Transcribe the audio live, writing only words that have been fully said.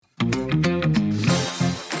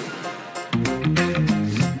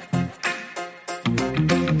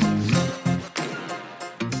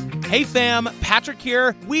Hey fam, Patrick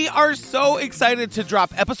here. We are so excited to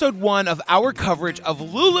drop episode 1 of our coverage of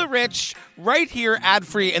LuLaRich right here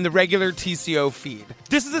ad-free in the regular TCO feed.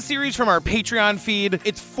 This is a series from our Patreon feed.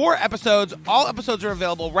 It's 4 episodes. All episodes are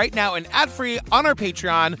available right now and ad-free on our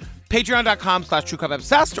Patreon.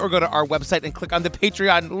 Patreon.com/TrueCrimeObsessed, or go to our website and click on the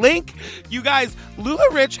Patreon link. You guys,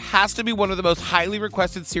 LuLaRich has to be one of the most highly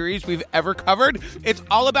requested series we've ever covered. It's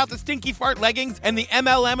all about the stinky fart leggings and the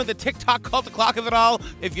MLM and the TikTok cult clock of it all.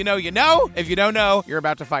 If you know, you know. If you don't know, you're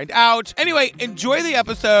about to find out. Anyway, enjoy the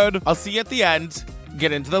episode. I'll see you at the end.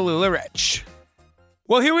 Get into the LuLaRich.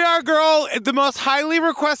 Well, here we are, girl. The most highly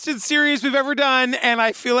requested series we've ever done, and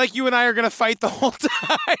I feel like you and I are going to fight the whole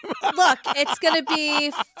time. Look, it's going to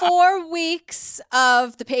be 4 weeks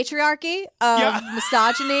of the patriarchy, of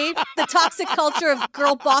misogyny, the toxic culture of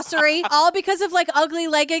girl bossery, all because of like ugly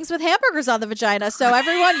leggings with hamburgers on the vagina. So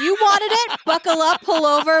everyone, you wanted it. Buckle up, pull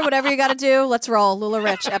over, whatever you got to do. Let's roll.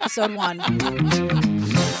 LuLaRich, episode 1.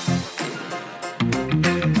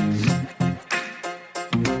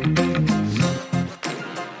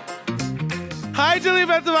 Hi, Julia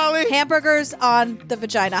Bentamali. Hamburgers on the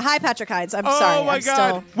vagina. Hi, Patrick Hines. I'm sorry. Oh, my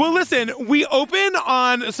God. Well, listen, we open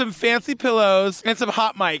on some fancy pillows and some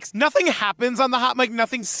hot mics. Nothing happens on the hot mic,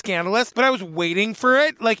 nothing scandalous, but I was waiting for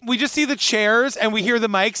it. Like, we just see the chairs and we hear the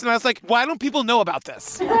mics, and I was like, why don't people know about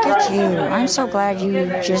this? Look at you. I'm so glad you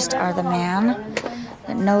just are the man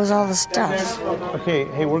that knows all the stuff. Okay,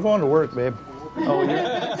 hey, we're going to work, babe. Oh,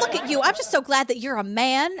 yeah. Look at you. I'm just so glad that you're a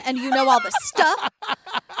man and you know all the stuff,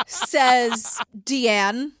 says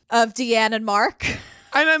Deanne of Deanne and Mark.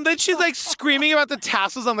 And then she's like screaming about the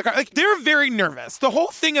tassels on the car. Like, they're very nervous. The whole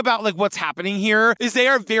thing about like what's happening here is they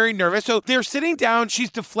are very nervous. So they're sitting down.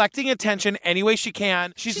 She's deflecting attention any way she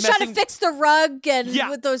can. She's trying to fix the rug and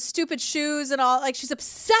with those stupid shoes and all. Like, she's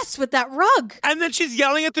obsessed with that rug. And then she's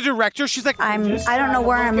yelling at the director. She's like, I don't know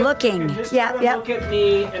where I'm looking. Yeah. Look at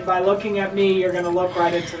me, and by looking at me, you're going to look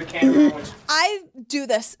right into the camera. I do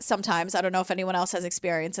this sometimes. I don't know if anyone else has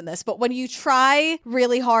experience in this, but when you try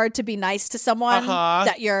really hard to be nice to someone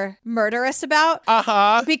that you're murderous about,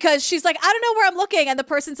 because she's like, I don't know where I'm looking, and the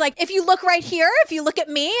person's like, if you look right here, if you look at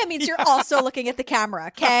me, it means you're also looking at the camera,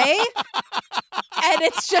 okay? And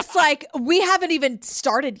it's just like, we haven't even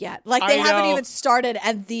started yet. Like, they haven't even started,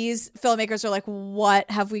 and these filmmakers are like, what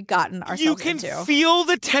have we gotten ourselves into? You can feel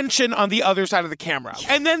the tension on the other side of the camera.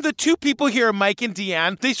 And then the two people here, Mike and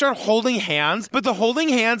Deanne, they start holding hands, but the holding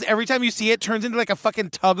hands, every time you see it, turns into like a fucking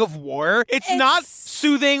tug of war. It's not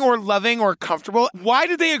soothing or loving or comfortable. Why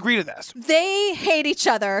did they agree to this? They hate each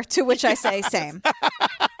other, to which I say same.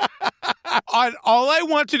 All I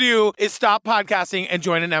want to do is stop podcasting and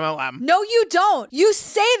join an MLM. No, you don't. You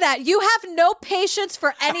say that. You have no patience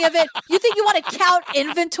for any of it. You think you want to count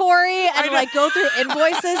inventory and like go through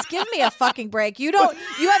invoices? Give me a fucking break. You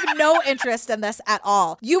have no interest in this at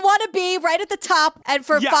all. You want to be right at the top and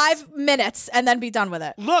for 5 minutes and then be done with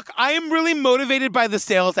it. Look, I am really motivated by the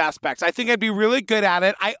sales aspects. I think I'd be really good at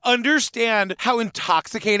it. I understand how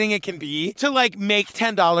intoxicating it can be to like make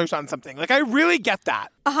 $10 on something. Like, I really get that.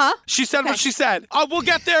 She said what she said. We'll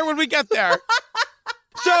get there when we get there.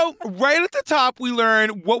 So, right at the top, we learn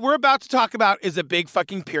what we're about to talk about is a big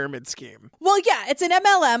fucking pyramid scheme. Well, yeah, it's an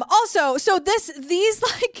MLM. Also, so these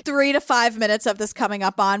like 3 to 5 minutes of this coming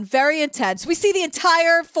up on, very intense. We see the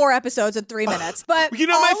entire 4 episodes in 3 minutes. But you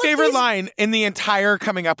know my favorite line in the entire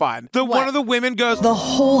coming up on? One of the women goes, the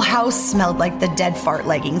whole house smelled like the dead fart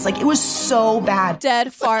leggings. Like, it was so bad.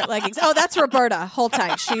 Dead fart leggings. Oh, that's Roberta. Hold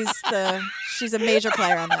tight. She's a major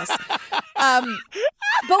player on this.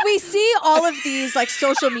 But we see all of these like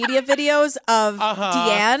social media videos of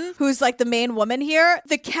Deanne, who's like the main woman here.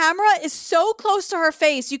 The camera is so close to her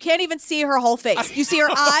face, you can't even see her whole face. You see her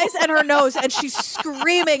eyes and her nose, and she's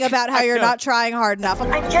screaming about how you're not trying hard enough.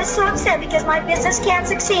 I'm just so upset because my business can't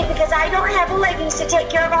succeed because I don't have the leggings to take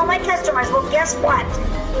care of all my customers. Well, guess what?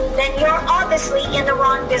 Then you're obviously in the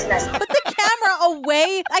wrong business. But the camera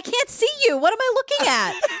away, I can't see you. What am I looking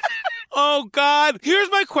at? Oh, God.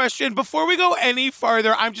 Here's my question. Before we go any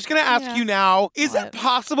farther, I'm just going to ask you now, is it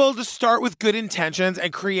possible to start with good intentions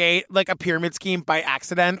and create like a pyramid scheme by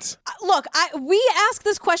accident? Look, we ask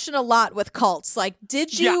this question a lot with cults. Like,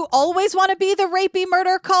 did you always want to be the rapey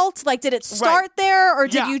murder cult? Like, did it start there, or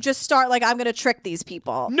did you just start like, I'm going to trick these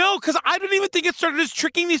people? No, because I don't even think it started as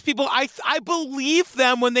tricking these people. I believe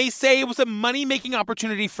them when they say it was a money-making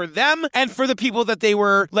opportunity for them and for the people that they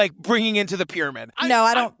were like bringing into the pyramid. I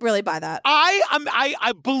don't really buy that.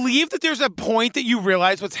 I believe that there's a point that you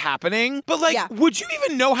realize what's happening, but like, would you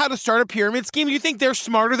even know how to start a pyramid scheme? You think they're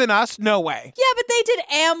smarter than us? No way. Yeah, but they did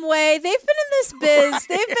Amway okay? They've been in this biz.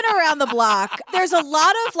 They've been around the block. There's a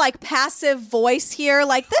lot of like passive voice here.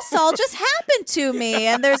 Like, this all just happened to me.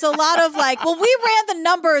 And there's a lot of like, well, we ran the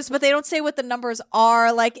numbers, but they don't say what the numbers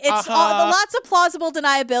are. Like, it's lots of plausible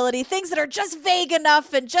deniability, things that are just vague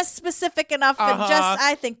enough and just specific enough. And just,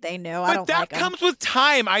 I think they knew. I don't like that comes with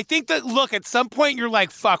time. I think that, look, at some point you're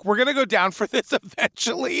like, fuck, we're going to go down for this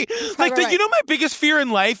eventually. Like, you know, my biggest fear in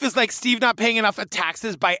life is like Steve not paying enough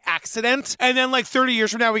taxes by accident. And then like 30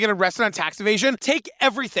 years from now, we get arrested on tax evasion. Take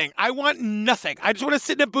everything. I want nothing. I just want to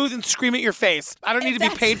sit in a booth and scream at your face. I don't need to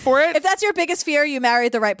be paid for it. If that's your biggest fear, you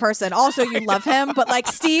married the right person. Also, you love him, but like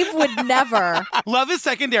Steve would never. Love is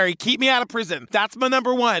secondary. Keep me out of prison. That's my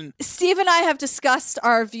number one. Steve and I have discussed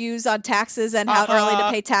our views on taxes and how early to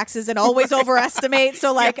pay taxes and always overestimate.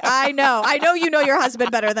 So like, I know you know your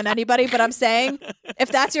husband better than anybody, but I'm saying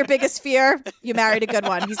if that's your biggest fear, you married a good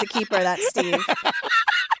one. He's a keeper, that's Steve.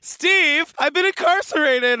 Steve, I've been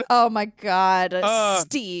incarcerated. Oh my God,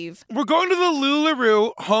 Steve. We're going to the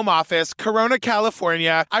LuLaRoe home office, Corona,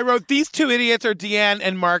 California. I wrote, these two idiots are Deanne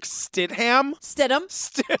and Mark Stidham. Stidham.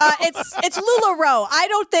 It's LuLaRoe.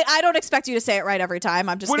 I don't expect you to say it right every time.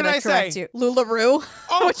 I'm just going to correct you. LuLaRoe,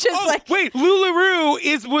 which is like. Wait,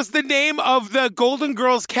 LuLaRoe was the name of the Golden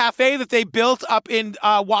Girls Cafe that they built up in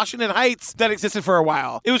Washington Heights that existed for a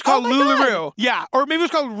while. It was called LuLaRoe. Yeah, or maybe it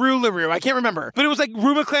was called RuLaRoe. I can't remember. But it was like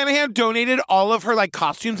Rue McClanahan donated all of her like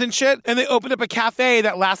costumes and shit, and they opened up a cafe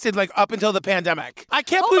that lasted like up until the pandemic. I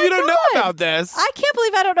can't believe you don't know about this. I can't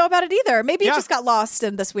believe I don't know about it either. Maybe it just got lost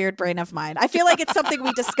in this weird brain of mine. I feel like it's something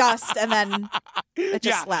we discussed and then it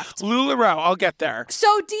just left. LuLaRoe, I'll get there. So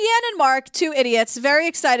Deanne and Mark, two idiots, very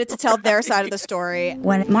excited to tell their side of the story.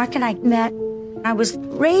 When Mark and I met, I was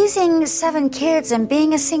raising 7 kids and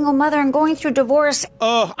being a single mother and going through divorce.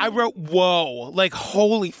 Oh, I wrote, whoa, like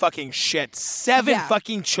holy fucking shit. 7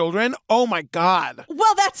 fucking children? Oh my God.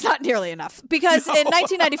 Well, that's not nearly enough because in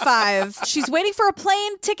 1995, she's waiting for a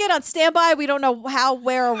plane ticket on standby. We don't know how,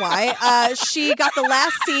 where, or why. She got the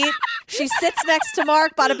last seat. She sits next to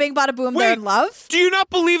Mark. Bada bing, bada boom, they're in love. Do you not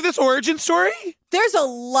believe this origin story? There's a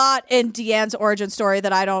lot in Deanne's origin story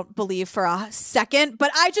that I don't believe for a second,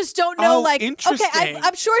 but I just don't know. Like, okay,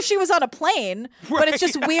 I'm sure she was on a plane, but it's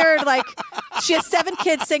just weird. Like, she has 7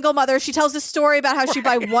 kids, single mother. She tells a story about how she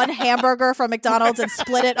buy 1 hamburger from McDonald's and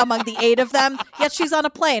split it among the 8 of them. Yet she's on a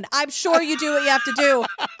plane. I'm sure you do what you have to do.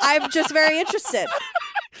 I'm just very interested.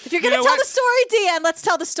 If you're going to tell the story, Deanne, let's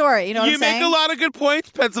tell the story. You know what I'm saying? You make a lot of good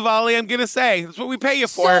points, Pensavalli, I'm going to say. That's what we pay you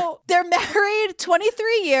for. So they're married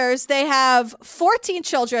 23 years. They have 14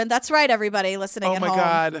 children. That's right, everybody listening at home. Oh, my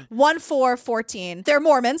God. 1, 4, 14. They're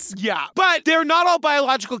Mormons. Yeah, but they're not all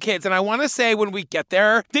biological kids. And I want to say when we get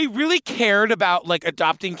there, they really cared about, like,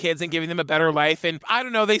 adopting kids and giving them a better life. And I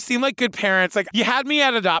don't know, they seem like good parents. Like, you had me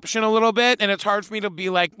at adoption a little bit, and it's hard for me to be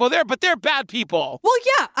like, well, they're bad people. Well,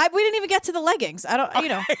 yeah. We didn't even get to the leggings. I don't, you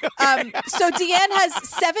know. So Deanne has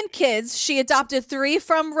 7 kids. She adopted 3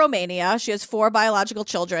 from Romania. She has 4 biological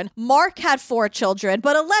children. Mark had 4 children,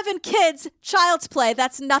 but 11 kids, child's play.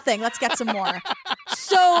 That's nothing. Let's get some more.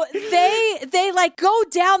 So they like go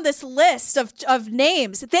down this list of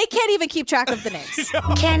names. They can't even keep track of the names.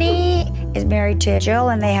 Kenny is married to Jill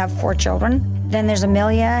and they have 4 children. Then there's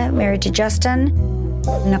Amelia, married to Justin.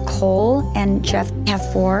 Nicole and Jeff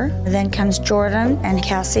have 4. Then comes Jordan and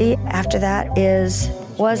Cassie. After that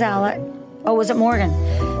was Alec. Oh, was it Morgan?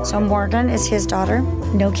 So Morgan is his daughter.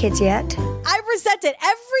 No kids yet. I resent it.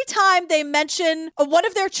 Every time they mention one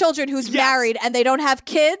of their children who's married and they don't have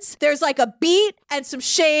kids, there's like a beat and some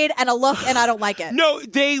shade and a look, and I don't like it. No,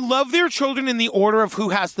 they love their children in the order of who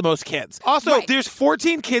has the most kids. Also, there's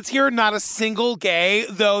 14 kids here, not a single gay,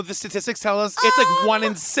 though the statistics tell us it's like 1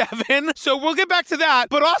 in 7. So we'll get back to that.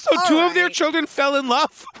 But also, 2 of their children fell in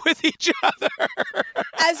love with each other.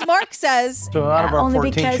 As Mark says, so out of our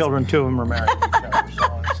 14 children, 2 of them are married.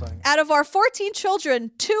 Out of our 14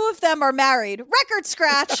 children, 2 of them are married. Record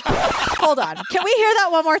scratch. Hold on. Can we hear that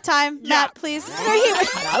one more time, Matt, please?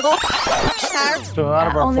 So out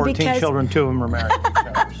of our 14 children, 2 of them are married.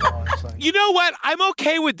 You know what? I'm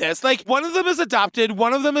okay with this. Like, one of them is adopted.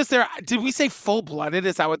 One of them is their, did we say full-blooded?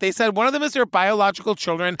 Is that what they said? One of them is their biological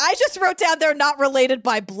children. I just wrote down they're not related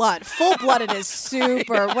by blood. Full-blooded is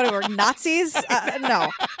super, what are we, Nazis? No.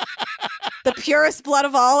 The purest blood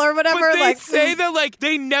of all or whatever. But they say that, like,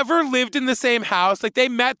 they never lived in the same house. Like, they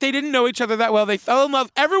met, they didn't know each other that well. They fell in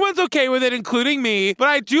love. Everyone's okay with it, including me. But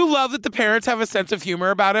I do love that the parents have a sense of humor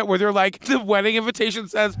about it, where they're like, the wedding invitation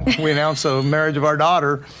says, we announced the marriage of our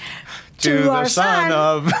daughter to the son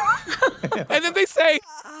of... And then they say,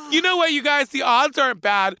 You know what, you guys? The odds aren't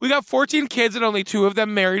bad. We got 14 kids and only 2 of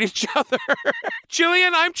them married each other.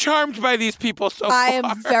 Jillian, I'm charmed by these people so far. I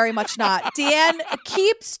am very much not. Deanne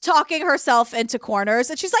keeps talking herself into corners,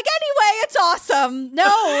 and she's like, anyway, it's awesome.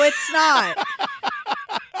 No, it's not.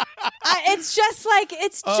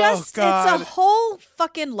 It's a whole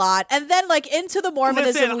fucking lot. And then, like, into the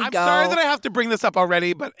Mormonism we go. I'm sorry that I have to bring this up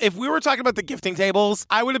already, but if we were talking about the gifting tables,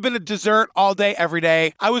 I would have been a dessert all day, every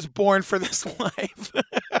day. I was born for this life.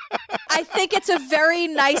 I think it's a very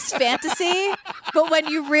nice fantasy, but when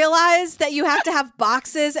you realize that you have to have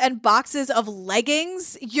boxes and boxes of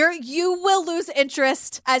leggings, you will lose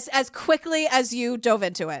interest as quickly as you dove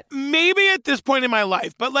into it. Maybe at this point in my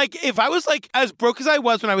life, but like if I was like as broke as I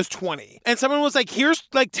was when I was 20 and someone was like, here's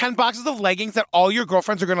like 10 boxes of leggings that all your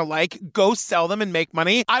girlfriends are going to like, go sell them and make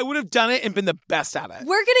money, I would have done it and been the best at it.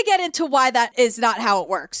 We're going to get into why that is not how it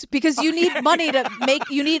works, because you need money to make,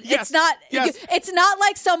 Yes. It's not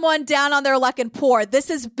like someone down on their luck and poor. This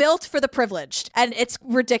is built for the privileged, and it's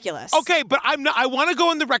ridiculous. Okay, but I want to go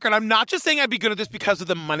on the record. I'm not just saying I'd be good at this because of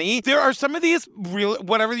the money. There are some of these real,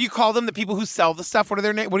 whatever you call them, the people who sell the stuff. What are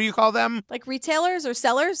their names? What do you call them? Like retailers or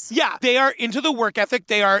sellers? Yeah, they are into the work ethic.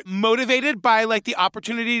 They are motivated by like the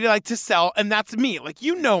opportunity to sell, and that's me. Like,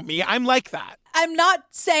 you know me. I'm like that. I'm not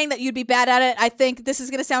saying that you'd be bad at it. I think this is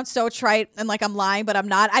going to sound so trite and like I'm lying, but I'm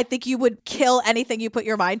not. I think you would kill anything you put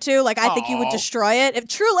your mind to. Like, I think you would destroy it.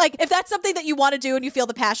 If that's something that you want to do and you feel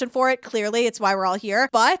the passion for it, clearly it's why we're all here.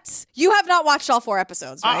 But you have not watched all 4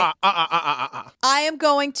 episodes, right? I am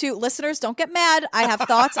going to, listeners, don't get mad. I have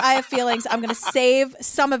thoughts. I have feelings. I'm going to save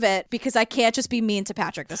some of it because I can't just be mean to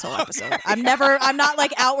Patrick this whole episode. I'm not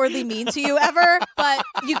like outwardly mean to you ever, but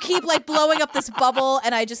you keep like blowing up this bubble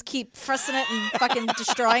and I just keep pressing it and fucking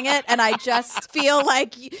destroying it, and I just feel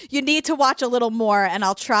like you need to watch a little more, and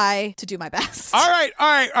I'll try to do my best. All right.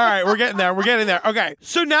 We're getting there. Okay,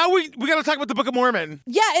 so now we got to talk about the Book of Mormon.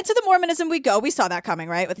 Yeah, into the Mormonism we go. We saw that coming,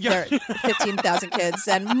 right? With their 15,000 kids,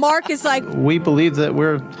 and Mark is like, we believe that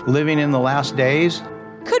we're living in the last days.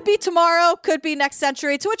 Could be tomorrow, could be next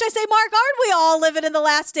century. To which I say, Mark, aren't we all living in the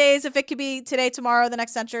last days if it could be today, tomorrow, the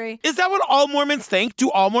next century? Is that what all Mormons think?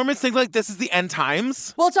 Do all Mormons think like this is the end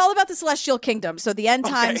times? Well, it's all about the celestial kingdom, so the end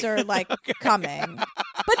times are like coming.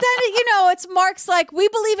 But then, it's Mark's like, we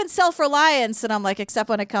believe in self-reliance. And I'm like, except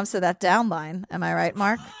when it comes to that downline. Am I right,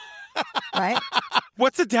 Mark? Right?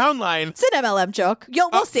 What's a downline? It's an MLM joke.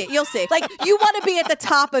 We'll see. You'll see. Like, you want to be at the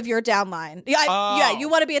top of your downline. Yeah, you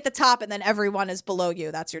want to be at the top and then everyone is below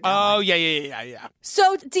you. That's your downline. Oh, yeah.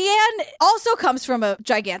 So Deanne also comes from a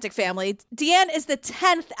gigantic family. Deanne is the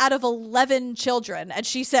 10th out of 11 children. And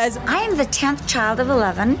she says, I am the 10th child of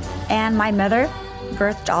 11, and my mother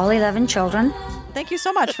birthed all 11 children. Thank you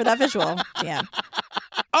so much for that visual, Deanne.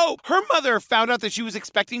 Oh, her mother found out that she was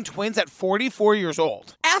expecting twins at 44 years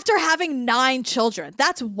old. After having 9 children.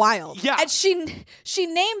 That's wild. Yeah. And she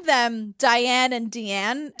named them Diane and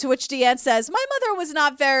Deanne, to which Deanne says, my mother was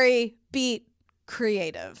not very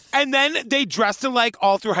creative. And then they dressed alike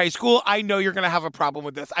all through high school. I know you're going to have a problem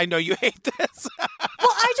with this. I know you hate this. Well,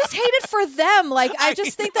 I just hate it for them. Like, I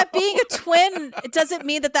just think that being a twin doesn't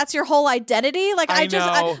mean that that's your whole identity. Like, I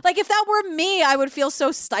know. Like, if that were me, I would feel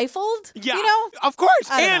so stifled. Yeah. You know? Of course.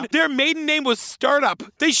 And their maiden name was Startup.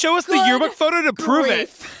 They show us the yearbook photo to prove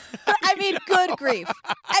it. I mean, good grief.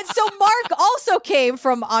 And so Mark also came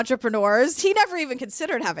from entrepreneurs. He never even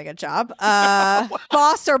considered having a job.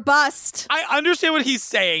 Boss or bust. I understand what he's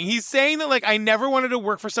saying. He's saying that, like, I never wanted to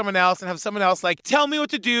work for someone else and have someone else, like, tell me what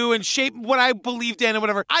to do and shape what I believed in and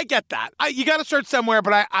whatever. I get that. You got to start somewhere,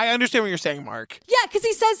 but I understand what you're saying, Mark. Yeah, because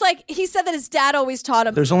he said that his dad always taught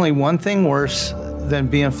him. There's only one thing worse than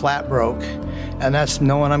being flat broke, and that's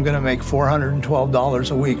knowing I'm going to make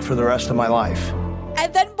 $412 a week for the rest of my life.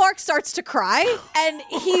 And then Mark starts to cry, and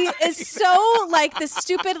he is so like this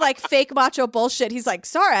stupid, like fake macho bullshit. He's like,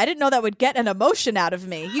 sorry, I didn't know that would get an emotion out of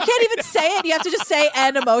me. You can't even say it. You have to just say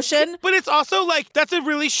an emotion. But it's also like, that's a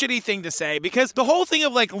really shitty thing to say, because the whole thing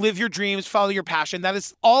of like, live your dreams, follow your passion, that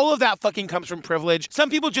is, all of that fucking comes from privilege. Some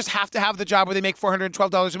people just have to have the job where they make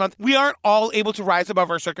 $412 a month. We aren't all able to rise above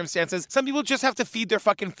our circumstances. Some people just have to feed their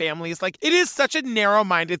fucking families. Like, it is such a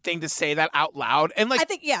narrow-minded thing to say that out loud. And like, I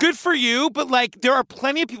think, yeah. Good for you, but like, there are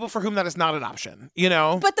plenty of people for whom that is not an option, you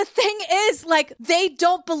know? But the thing is, like, they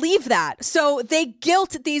don't believe that. So they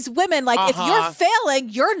guilt these women. Like, if you're failing,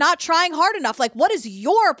 you're not trying hard enough. Like, what is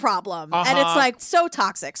your problem? And it's like so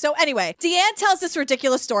toxic. So anyway, Deanne tells this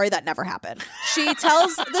ridiculous story that never happened. She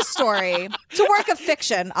tells the story, to work of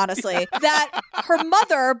fiction, honestly, that her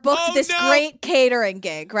mother booked this great catering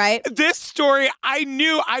gig, right? This story,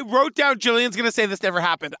 I wrote down Jillian's going to say this never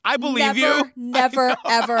happened. I believe you. Never,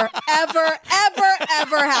 ever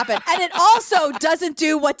happen. And it also doesn't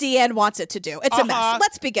do what Deanne wants it to do. It's a mess.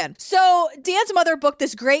 Let's begin. So Deanne's mother booked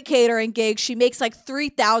this great catering gig. She makes like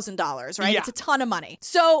 $3,000, right? Yeah. It's a ton of money.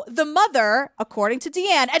 So the mother, according to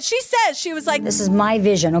Deanne, and she says, she was like, This is my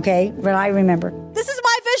vision, okay? What I remember. this is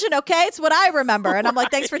my vision, okay? It's what I remember. And I'm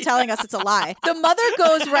like, thanks for telling us it's a lie. The mother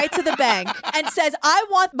goes right to the bank and says, I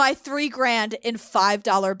want my $3,000 in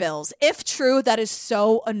 $5 bills. If true, that is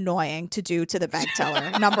so annoying to do to the bank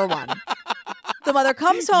teller, number one. The mother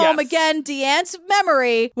comes home again, Deanne's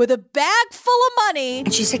memory, with a bag full of money.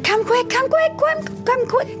 And she said, come quick, come quick, come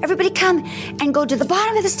quick. Everybody come and go to the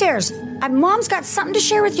bottom of the stairs. Mom's got something to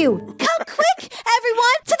share with you. Come quick,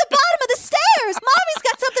 everyone, to the bottom of the stairs. Mommy's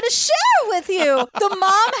got something to share with you. The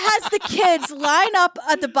mom has the kids line up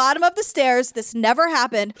at the bottom of the stairs. This never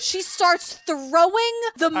happened. She starts throwing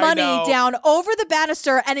the money down over the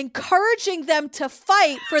banister and encouraging them to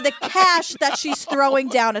fight for the cash that she's throwing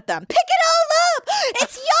down at them. Pick it all up.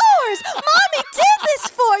 It's yours. Mommy did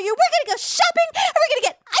this for you. We're going to go shopping and we're going to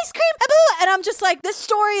get ice cream. And I'm just like, this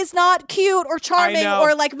story is not cute or charming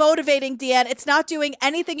or like motivating, Deanne. It's not doing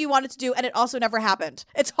anything you want it to do, and it also never happened.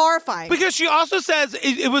 It's horrifying. Because she also says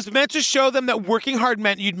it was meant to show them that working hard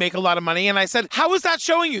meant you'd make a lot of money. And I said, how is that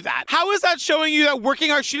showing you that? How is that showing you that working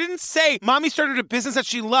hard? She didn't say, Mommy started a business that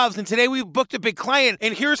she loves, and today we booked a big client,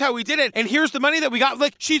 and here's how we did it, and here's the money that we got.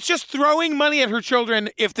 Like, she's just throwing money at her children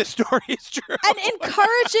if the story is true. And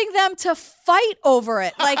encouraging them to fight over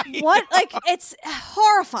it. Like, what? Like, it's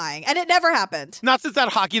horrifying. And it never happened. Not since that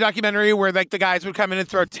hockey documentary where, like, the guys would come in and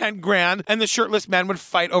throw $10,000 and the shirtless men would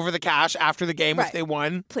fight over the cash after the game if they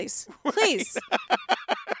won. Please.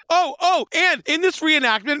 And in this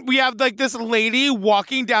reenactment, we have, like, this lady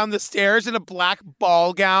walking down the stairs in a black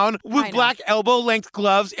ball gown with black elbow-length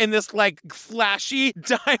gloves and this, like, flashy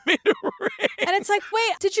diamond ring. And it's like,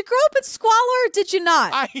 wait, did you grow up in squalor or did you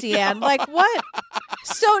not, Deanne? Like, what?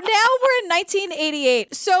 So now we're in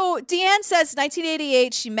 1988. So Deanne says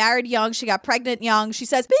 1988, she married young, she got pregnant young. She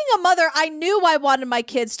says, being a mother, I knew I wanted my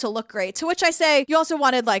kids to look great. To which I say, you also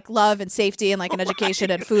wanted like love and safety and like an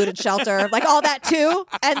education and food and shelter, like all that too.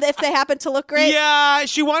 And if they happen to look great. Yeah,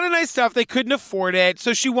 she wanted nice stuff. They couldn't afford it.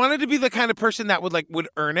 So she wanted to be the kind of person that would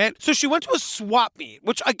earn it. So she went to a swap meet,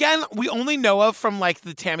 which again, we only know of from like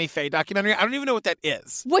the Tammy Faye documentary. I don't even know what that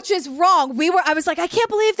is. Which is wrong. I was like, I can't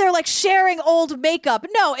believe they're like sharing old makeup.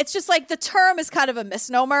 No, it's just like the term is kind of a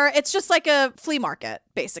misnomer. It's just like a flea market,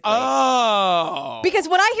 basically. Oh. Because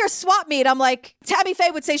when I hear swap meet, I'm like, Tammy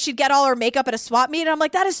Faye would say she'd get all her makeup at a swap meet. And I'm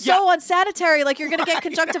like, that is so unsanitary. Like, you're going to get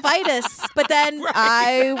conjunctivitis. But then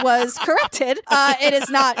I was corrected. It is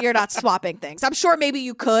not, you're not swapping things. I'm sure maybe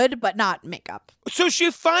you could, but not makeup. So she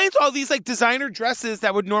finds all these like designer dresses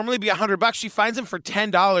that would normally be $100. She finds them for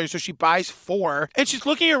 $10. So she buys 4 and she's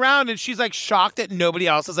looking around and she's like shocked that nobody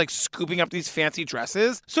else is like scooping up these fancy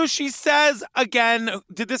dresses. So she says again,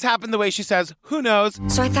 did this happen the way she says? Who knows?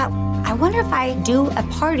 So I thought, I wonder if I do a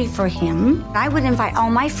party for him. I would invite all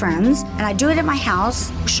my friends and I do it at my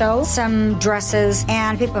house, show some dresses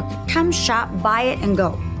and people come shop, buy it and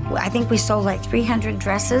go. I think we sold like 300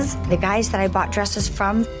 dresses. The guys that I bought dresses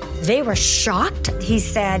from, they were shocked. He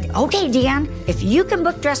said, okay, Deanne, if you can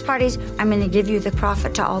book dress parties, I'm going to give you the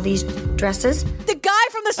profit to all these dresses. The guy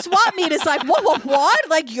from the swap meet is like, what?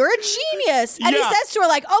 Like, you're a genius. And he says to her,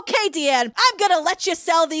 like, okay, Deanne, I'm going to let you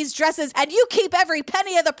sell these dresses and you keep every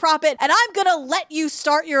penny of the profit and I'm going to let you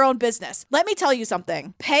start your own business. Let me tell you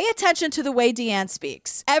something. Pay attention to the way Deanne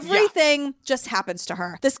speaks. Everything just happens to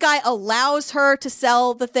her. This guy allows her to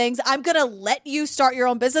sell the things. I'm going to let you start your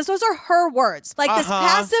own business. Those are her words. Like, this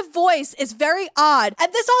passive voice is very odd.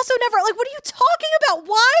 And this also never, like, what are you talking about?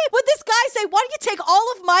 Why would this guy say, why don't you take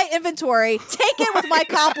all of my inventory, take it with my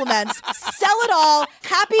compliments, sell it all,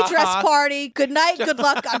 happy dress party, good night, good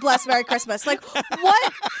luck, God bless, Merry Christmas. Like,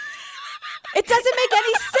 what? It doesn't make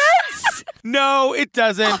any sense. No, it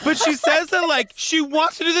doesn't. But she says that, like, she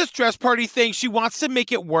wants to do this dress party thing. She wants to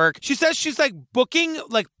make it work. She says she's, like, booking,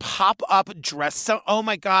 like, pop-up dress. So, oh,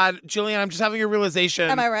 my God. Jillian, I'm just having a realization.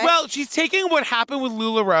 Am I right? Well, she's taking what happened with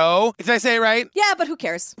LuLaRoe. Did I say it right? Yeah, but who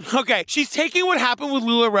cares? Okay. She's taking what happened with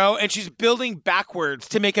LuLaRoe, and she's building backwards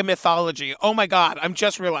to make a mythology. Oh, my God. I'm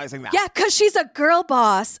just realizing that. Yeah, because she's a girl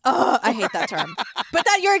boss. Oh, I hate that term. But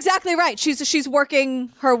you're exactly right. She's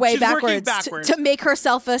working her way backwards. To make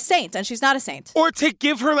herself a saint, and she's not a saint. Or to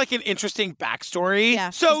give her like an interesting backstory. Yeah,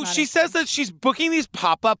 so she says that she's booking these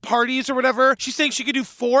pop-up parties or whatever. She's saying she could do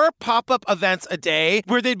 4 pop-up events a day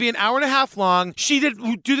where they'd be an hour and a half long. She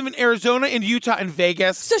did do them in Arizona, in Utah, and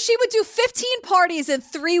Vegas. So she would do 15 parties in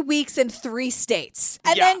 3 weeks in 3 states.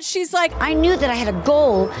 And then she's like, I knew that I had a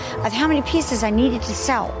goal of how many pieces I needed to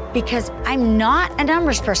sell because I'm not a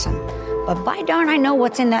numbers person. But by darn, I know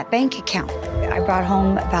what's in that bank account. I brought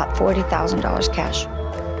home about $40,000 cash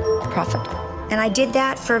profit. And I did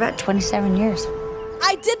that for about 27 years.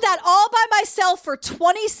 I did that all by myself for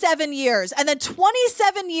 27 years. And then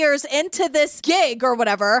 27 years into this gig or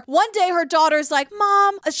whatever, one day her daughter's like,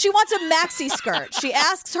 Mom, she wants a maxi skirt. She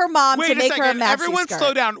asks her mom to make her a maxi Everyone skirt.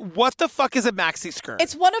 slow down. What the fuck is a maxi skirt?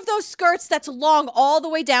 It's one of those skirts that's long all the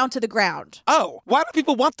way down to the ground. Oh, why do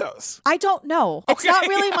people want those? I don't know. It's not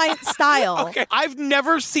really my style. Okay, I've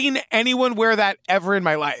never seen anyone wear that ever in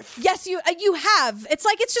my life. Yes, you have.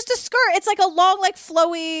 It's just a skirt. It's like a long, like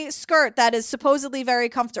flowy skirt that is supposedly very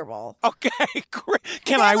comfortable. Okay, great.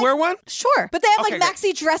 Can I wear one? Sure. But they have Okay, like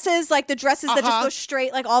maxi dresses, like the dresses that just go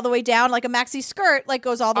straight like all the way down, like a maxi skirt like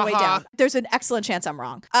goes all the way down. There's an excellent chance I'm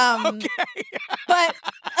wrong. Okay. But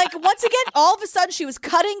like once again, all of a sudden she was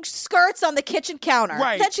cutting skirts on the kitchen counter.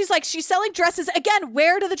 Right. Then she's like, she's selling dresses. Again,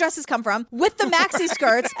 where do the dresses come from? With the maxi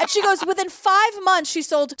skirts. And she goes, within 5 months, she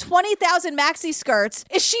sold 20,000 maxi skirts.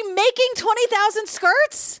 Is she making 20,000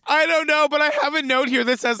 skirts? I don't know, but I have a note here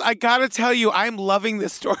that says, I gotta tell you, I'm loving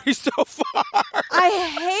this story so far. I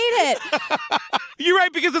hate it. You're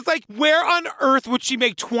right, because it's like, where on earth would she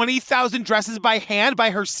make 20,000 dresses by hand,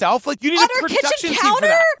 by herself? Like, you need on a her production kitchen team counter? for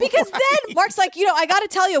that. Because then Mark's like, I gotta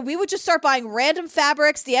tell you, we would just start buying random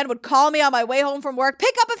fabrics. Deanne would call me on my way home from work,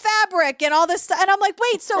 pick up a fabric and all this stuff. And I'm like,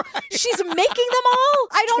 wait, so she's making them all?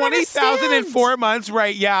 I don't 20,000 in understand. 4 months,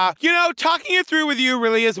 right? Yeah. Talking it through with you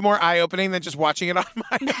really is more eye-opening than just watching it on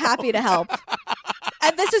my I'm happy to help.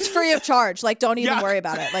 And this is free of charge. Like, don't even worry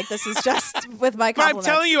about it. Like, this is just with my But I'm compliments.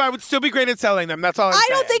 telling you, I would still be great at selling them. That's all I'm I saying.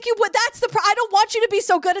 don't think you would. That's I don't want you to be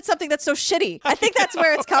so good at something that's so shitty. I think that's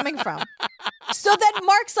where it's coming from. So then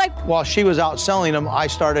Mark's like, While she was out selling them, I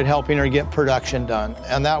started helping her get production done.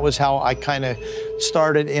 And that was how I kind of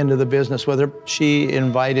started into the business with her. She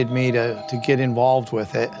invited me to get involved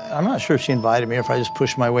with it. I'm not sure if she invited me or if I just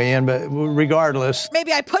pushed my way in, but regardless.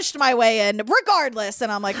 maybe I pushed my way in regardless.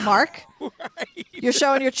 And I'm like, Mark, you're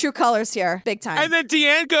showing your true colors here. Big time. And then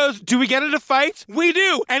Deanne goes, do we get into fights? We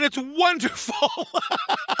do. And it's wonderful.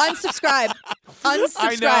 Unsubscribe.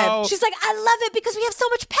 I know. She's like, I love it because we have so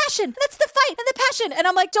much passion. That's the fight and the passion. And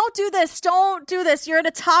I'm like, don't do this. Don't do this. You're in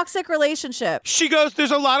a toxic relationship. She goes,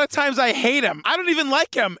 there's a lot of times I hate him. I don't even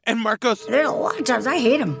like him. And Mark goes, There's a lot of times I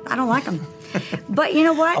hate him. I don't like him. But you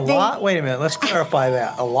know what? A lot? Wait a minute. Let's clarify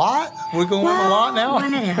that. A lot? We're going with a lot now?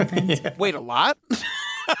 When it happens. wait, a lot?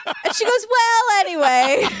 And she goes, well,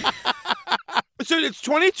 anyway. So it's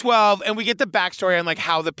 2012, and we get the backstory on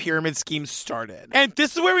how the pyramid scheme started. And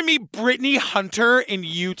this is where we meet Brittany Hunter in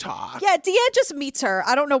Utah. Yeah, Deanne just meets her.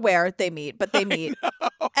 I don't know where they meet, but they meet.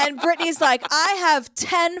 And Brittany's like, I have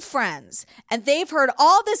 10 friends, and they've heard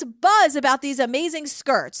all this buzz about these amazing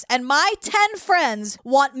skirts. And my 10 friends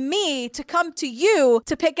want me to come to you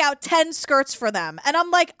to pick out 10 skirts for them. And I'm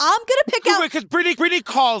like, I'm going to pick out... Because Brittany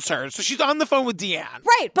calls her, so she's on the phone with Deanne.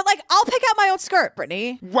 Right, but I'll pick out my own skirt,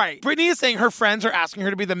 Brittany. Right. Brittany is saying her friends are asking her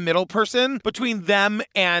to be the middle person between them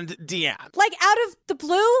and Deanne. Out of the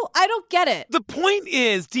blue? I don't get it. The point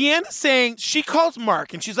is, Deanne is saying, she calls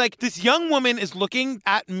Mark and she's like, this young woman is looking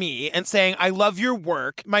at me and saying, I love your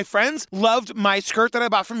work. My friends loved my skirt that I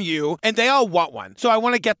bought from you and they all want one. So I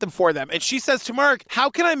want to get them for them. And she says to Mark, how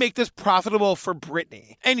can I make this profitable for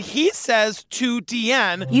Brittany? And he says to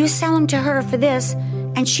Deanne, You sell them to her for this,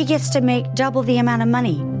 and she gets to make double the amount of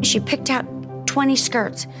money. She picked out 20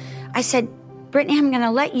 skirts. I said, Brittany, I'm going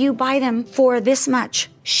to let you buy them for this much.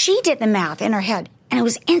 She did the math in her head, and it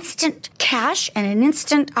was instant cash and an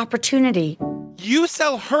instant opportunity. you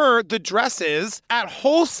sell her the dresses at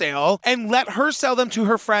wholesale and let her sell them to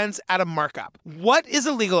her friends at a markup. What is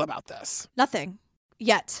illegal about this? Nothing.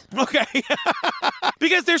 Yet. Okay.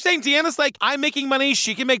 Because they're saying Deanna's like, I'm making money,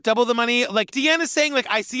 she can make double the money. Like, Deanna's saying, like,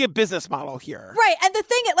 I see a business model here. Right. And the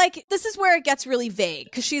thing, this is where it gets really vague.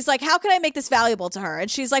 Because she's like, how can I make this valuable to her? And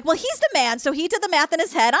she's like, well, he's the man, so he did the math in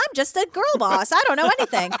his head. I'm just a girl boss. I don't know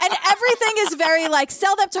anything. And everything is very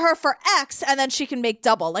sell them to her for X, and then she can make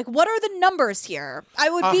double. What are the numbers here? I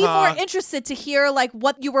would be more interested to hear,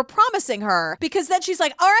 what you were promising her. Because then she's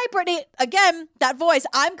like, all right, Brittany, again, that voice,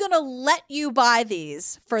 I'm going to let you buy these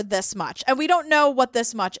for this much. And we don't know what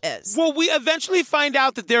this much is. Well, we eventually find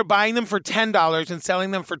out that they're buying them for $10 and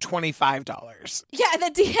selling them for $25. Yeah, and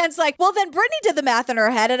then Deanne's like, well, then Brittany did the math in her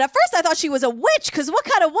head. And at first I thought she was a witch, because what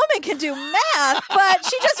kind of woman can do math? But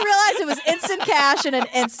she just realized it was instant cash and an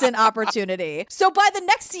instant opportunity. So by the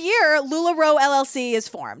next year, LuLaRoe LLC is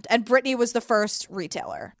formed, and Brittany was the first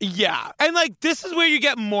retailer. Yeah. And this is where you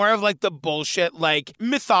get more of the bullshit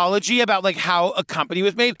mythology about how a company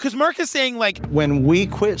was made. Because Mark is saying when when we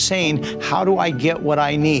quit saying, how do I get what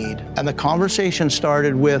I need? And the conversation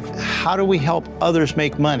started with, how do we help others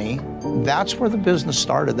make money? That's where the business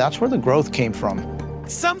started. That's where the growth came from.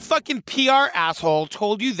 Some fucking PR asshole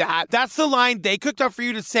told you that. That's the line they cooked up for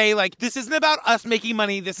you to say, like, this isn't about us making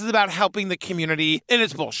money. This is about helping the community. And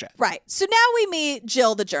it's bullshit. Right. So now we meet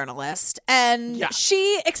Jill, the journalist, and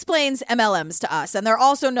she explains MLMs to us, and they're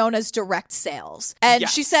also known as direct sales. And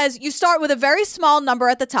she says you start with a very small number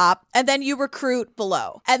at the top, and then you recruit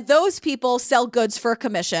below. And those people sell goods for a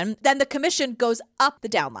commission. Then the commission goes up the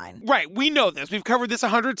downline. Right. We know this. We've covered this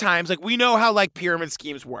 100 times. Like, we know how, like, pyramid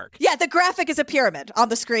schemes work. Yeah, the graphic is a pyramid on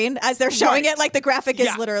the screen as they're showing it. Like, the graphic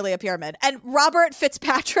is literally a pyramid. And Robert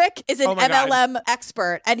Fitzpatrick is an MLM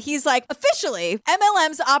expert. And he's like, officially,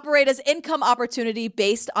 MLMs operate as income opportunity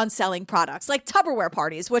based on selling products, like Tupperware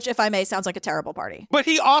parties, which, if I may, sounds like a terrible party. But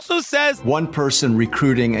he also says one person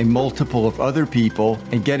recruiting a multiple of other people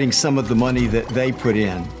and getting some of the money that they put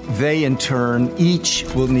in. They, in turn, each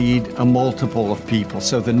will need a multiple of people.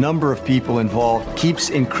 So the number of people involved keeps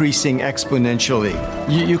increasing exponentially.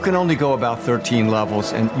 You can only go about 13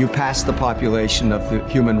 levels, and you pass the population of the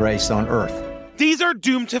human race on Earth. These are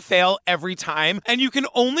doomed to fail every time, and you can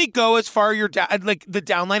only go as far the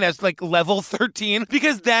downline as like level 13,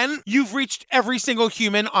 because then you've reached every single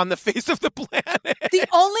human on the face of the planet. The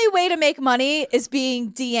only way to make money is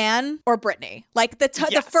being Deanne or Brittany, like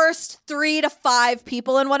the first 3 to 5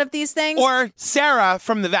 people in one of these things, or Sarah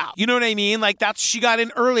from The Vow. You know what I mean? Like she got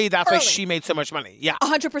in early. That's why she made so much money. Yeah,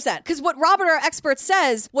 100%. Because what Robert, our expert,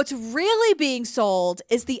 says, what's really being sold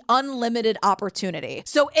is the unlimited opportunity.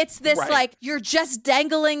 So it's this like you're just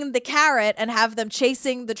dangling the carrot and have them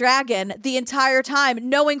chasing the dragon the entire time,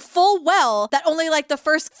 knowing full well that only like the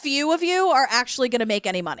first few of you are actually going to make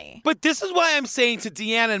any money. But this is why I'm saying to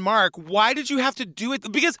Deanne and Mark, why did you have to do it?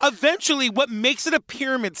 Because eventually what makes it a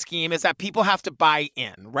pyramid scheme is that people have to buy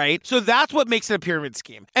in, right? So that's what makes it a pyramid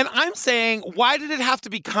scheme. And I'm saying, why did it have to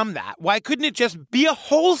become that? Why couldn't it just be a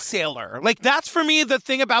wholesaler? Like, that's for me the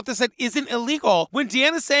thing about this that isn't illegal. When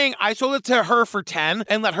Deanne is saying, I sold it to her for 10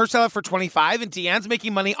 and let her sell it for 25, and Deanne's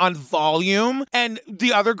making money on volume and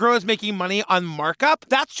the other girl is making money on markup,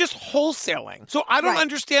 that's just wholesaling. So I don't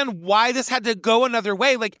understand why this had to go another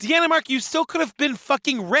way. Like, Deanne and Mark, you still could have been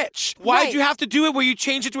fucking rich. Why did you have to do it where you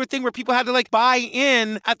change it to a thing where people had to like buy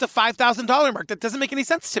in at the $5,000 mark? That doesn't make any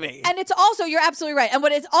sense to me. And it's also, you're absolutely right. And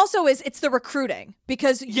what it also is, it's the recruiting,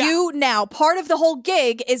 because you now, part of the whole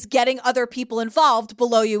gig is getting other people involved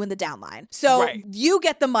below you in the downline. So you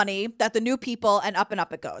get the money that the new people, and up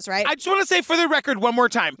it goes, right? I just want to say for the record one more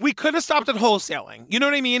time, we could have stopped at wholesaling. You know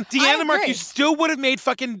what I mean? Deanne and Mark, you still would have made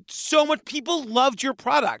fucking so much. People loved your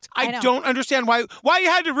product. I don't understand why you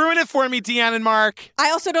had to ruin it for me, Deanne and Mark. I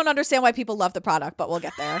also don't understand why people love the product, but we'll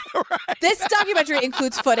get there. This documentary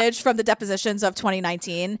includes footage from the depositions of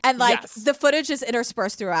 2019. And the footage is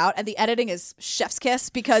interspersed throughout, and the editing is chef's kiss,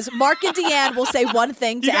 because Mark and Deanne will say one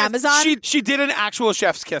thing to Amazon. She did an actual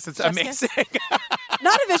chef's kiss. It's amazing.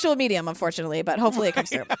 Not a visual medium, unfortunately, but hopefully it comes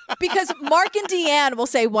through. Because Mark and Deanne will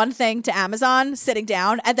say one thing to Amazon sitting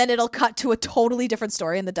down, and then it'll cut to a totally different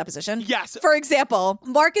story in the deposition. Yes. For example,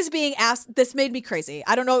 Mark is being asked, this made me crazy.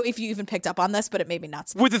 I don't know if you even picked up on this, but it made me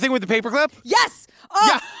nuts. With the thing with the paperclip? Yes.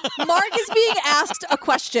 Mark is being asked a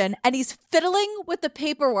question, and he's fiddling with the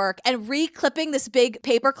paperwork and re-clipping this big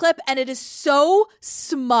paperclip, and it is so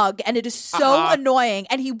smug, and it is so annoying,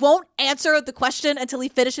 and he won't answer the question until he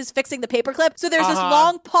finishes fixing the paperclip. So there's this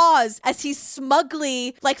long pause as he's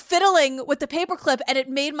smugly like fiddling with the paperclip, and it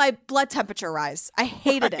made my blood temperature rise. I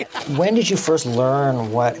hated it. When did you first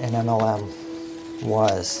learn what an MLM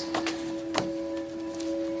was?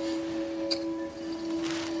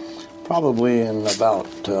 Probably in about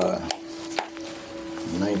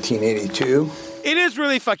 1982. It is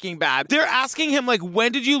really fucking bad. They're asking him, like,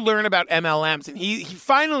 when did you learn about MLMs? And he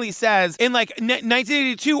finally says in, like,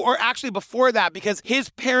 1982, or actually before that, because his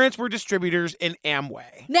parents were distributors in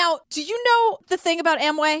Amway. Now, do you know the thing about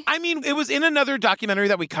Amway? I mean, it was in another documentary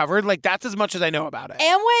that we covered. Like, that's as much as I know about it.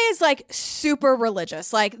 Amway is, like, super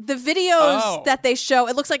religious. Like, the videos that they show,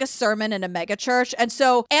 it looks like a sermon in a mega church. And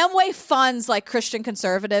so Amway funds, like, Christian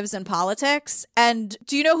conservatives in politics. And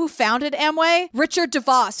do you know who founded Amway? Richard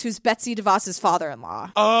DeVos, who's Betsy DeVos's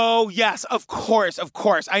father-in-law. Oh, yes, of course.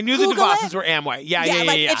 I knew the DeVosses were Amway. Yeah.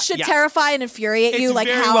 It should terrify and infuriate you. It's like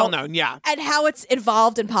very how well known, yeah. And how it's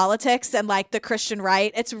involved in politics and like the Christian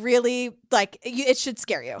right. It's really like, it should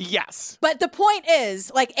scare you. Yes. But the point is,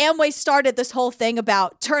 like, Amway started this whole thing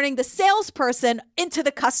about turning the salesperson into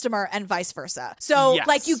the customer and vice versa. So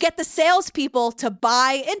like you get the salespeople to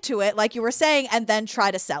buy into it, like you were saying, and then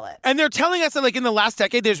try to sell it. And they're telling us that like in the last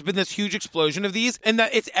decade, there's been this huge explosion of these and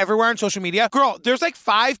that it's everywhere on social media. Girl, there's like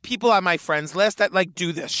 5 people on my friends list that like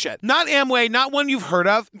do this shit. Not Amway, not one you've heard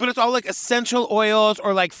of, but it's all like essential oils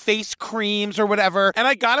or like face creams or whatever. And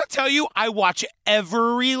I gotta tell you, I watch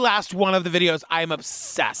every last one of the videos. I'm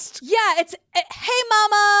obsessed. Yeah, it's hey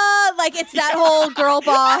mama, like it's that whole girl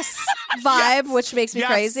boss vibe, which makes me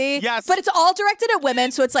crazy. Yes. But it's all directed at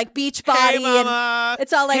women, so it's like Beachbody. Hey mama. And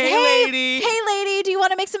it's all like, hey lady. Hey lady, do you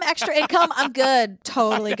want to make some extra income? I'm good.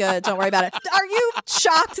 Totally good. Don't worry about it. Are you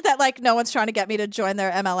shocked that like no one's trying to get me to join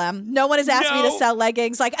their MLM? No one has asked me to sell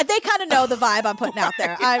leggings. Like they kind of know the vibe I'm putting out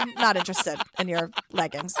there. I'm not interested in your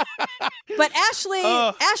leggings. But Ashley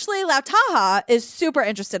Lautaha is super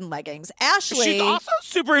interested in leggings. She's also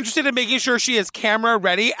super interested in making sure she is camera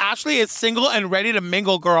ready. Ashley is single and ready to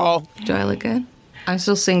mingle, girl. Do I look good? I'm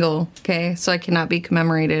still single, okay? So I cannot be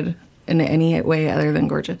commemorated in any way other than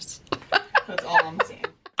gorgeous. That's all I'm saying.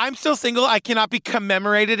 I'm still single. I cannot be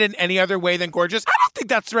commemorated in any other way than gorgeous. I don't think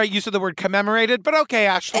that's the right use of the word commemorated, but okay,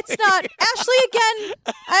 Ashley. It's not. Ashley, again,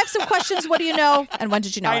 I have some questions. What do you know? And when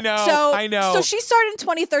did you know it? I know. So she started in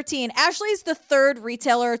 2013. Ashley's the 3rd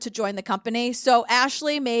retailer to join the company. So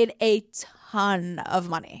Ashley made a ton of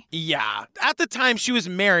money. Yeah. At the time, she was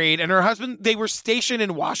married, and her husband, they were stationed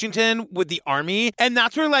in Washington with the Army, and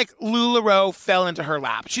that's where, like, LuLaRoe fell into her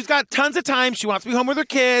lap. She's got tons of time. She wants to be home with her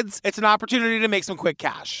kids. It's an opportunity to make some quick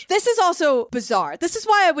cash. This is also bizarre. This is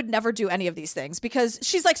why I would never do any of these things, because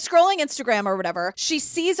she's, like, scrolling Instagram or whatever. She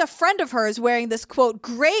sees a friend of hers wearing this, quote,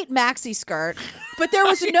 great maxi skirt, but there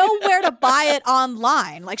was nowhere to buy it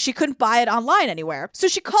online. Like, she couldn't buy it online anywhere. So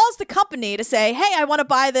she calls the company to say, hey, I want to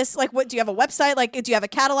buy this. Like, what, do you have a website? Like, do you have a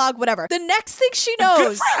catalog? Whatever. The next thing she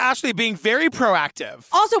knows. Good for Ashley being very proactive.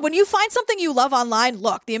 Also, when you find something you love online,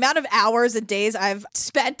 look, the amount of hours and days I've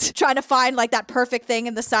spent trying to find like that perfect thing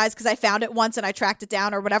in the size because I found it once and I tracked it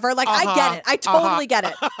down or whatever. Like, I get it. I totally get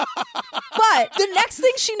it. But the next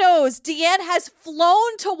thing she knows, Deanne has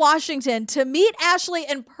flown to Washington to meet Ashley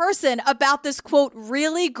in person about this, quote,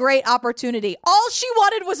 really great opportunity. All she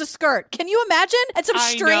wanted was a skirt. Can you imagine? And some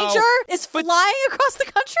stranger is flying across the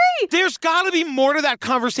country? There's got to be more to that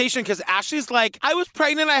conversation because Ashley's like, I was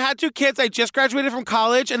pregnant, I had 2 kids, I just graduated from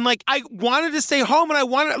college, and like I wanted to stay home, and I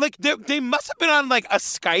wanted, like, they must have been on like a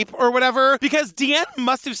Skype or whatever, because Deanne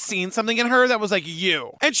must have seen something in her that was like,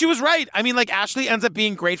 you. And she was right. I mean, like, Ashley ends up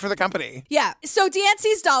being great for the company. Yeah. So Deanne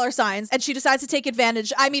sees dollar signs and she decides to take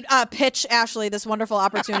advantage. Pitch Ashley this wonderful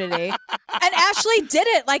opportunity. And Ashley did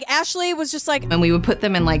it. Like, Ashley was just like... And we would put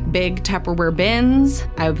them in like big Tupperware bins.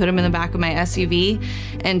 I would put them in the back of my SUV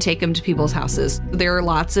and take them to people's houses. There are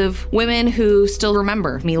lots of women who still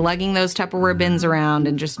remember me lugging those Tupperware bins around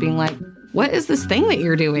and just being like, what is this thing that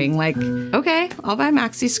you're doing? Like, okay, I'll buy a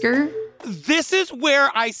maxi skirt. This is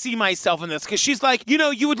where I see myself in this, because she's like, you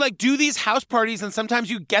know, you would like do these house parties and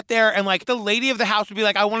sometimes you get there and like the lady of the house would be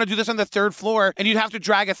like, I want to do this on the 3rd floor, and you'd have to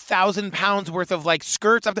drag 1,000 pounds worth of like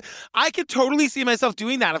skirts up. I could totally see myself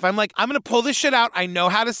doing that. If I'm like, I'm going to pull this shit out. I know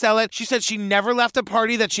how to sell it. She said she never left a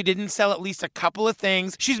party that she didn't sell at least a couple of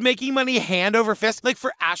things. She's making money hand over fist. Like,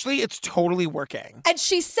 for Ashley, it's totally working. And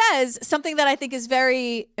she says something that I think is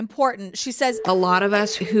very important. She says, a lot of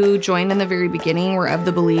us who joined in the very beginning were of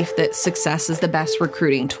the belief that success is the best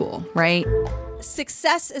recruiting tool, right?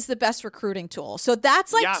 Success is the best recruiting tool. So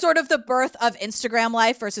that's like sort of the birth of Instagram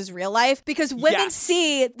life versus real life, because women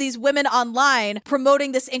see these women online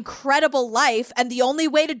promoting this incredible life, and the only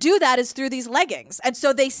way to do that is through these leggings. And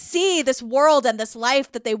so they see this world and this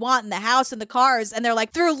life that they want in the house and the cars, and they're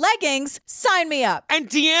like, through leggings, sign me up. And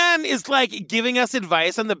Deanne is like giving us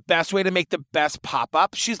advice on the best way to make the best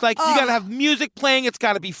pop-up. She's like, you gotta have music playing, it's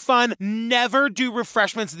gotta be fun, never do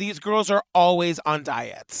refreshments. These girls are always on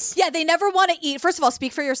diets. Yeah, they never want to eat. First of all,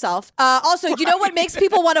 speak for yourself. Also, you know what makes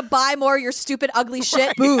people want to buy more of your stupid, ugly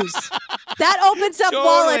shit? Booze. That opens up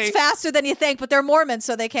wallets faster than you think, but they're Mormons,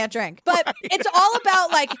 so they can't drink. But it's all about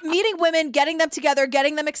like meeting women, getting them together,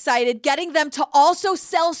 getting them excited, getting them to also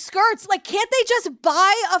sell skirts. Like, can't they just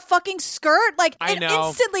buy a fucking skirt? Like, it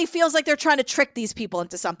instantly feels like they're trying to trick these people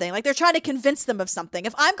into something. Like, they're trying to convince them of something.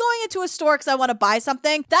 If I'm going into a store because I want to buy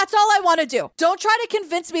something, that's all I want to do. Don't try to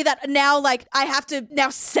convince me that now, like, I have to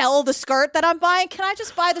now sell the skirt that I'm buying. Can I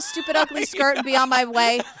just buy the stupid ugly skirt and be on my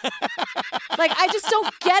way? Like, I just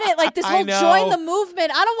don't get it. Like, this whole join the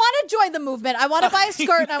movement. I don't want to join the movement. I want to buy a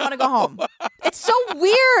skirt and I want to go home. It's so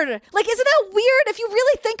weird. Like, isn't that weird if you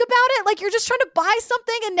really think about it? Like, you're just trying to buy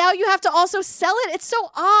something and now you have to also sell it. It's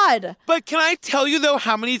so odd. But can I tell you, though,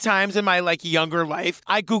 how many times in my, like, younger life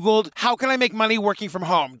I Googled, how can I make money working from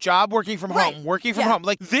home? Job working from home, working from home.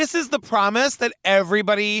 Like, this is the promise that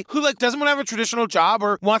everybody who, like, doesn't want to have a traditional job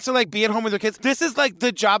or wants to, like, be at home with their kids, this is, like,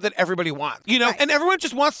 the job that everybody wants, you know? Right. And everyone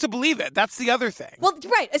just wants to believe it. That's the other thing. Well,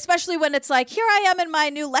 right. Especially when sudden it's like, here I am in my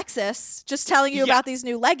new Lexus, just telling you about these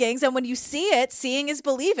new leggings. And when you see it, seeing is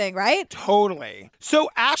believing, right? Totally. So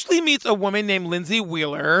Ashley meets a woman named Lindsay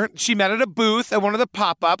Wheeler. She met at a booth at one of the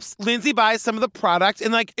pop-ups. Lindsay buys some of the product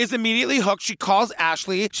and like is immediately hooked. She calls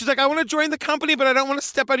Ashley. She's like, I want to join the company, but I don't want to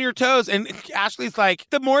step on your toes. And Ashley's like,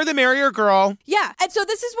 the more the merrier, girl. Yeah. And so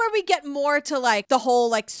this is where we get more to like the whole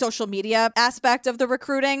like social media aspect of the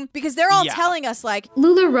recruiting, because they're all telling us like,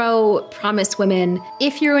 LuLaRoe promised women,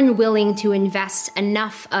 if you're willing to invest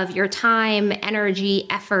enough of your time, energy,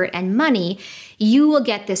 effort, and money, you will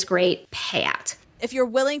get this great payout. If you're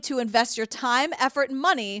willing to invest your time, effort, and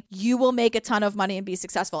money, you will make a ton of money and be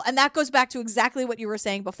successful. And that goes back to exactly what you were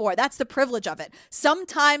saying before. That's the privilege of it.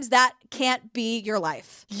 Sometimes that can't be your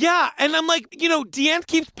life. Yeah. And I'm like, you know, Deanne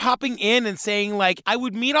keeps popping in and saying like, I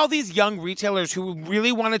would meet all these young retailers who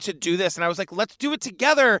really wanted to do this. And I was like, let's do it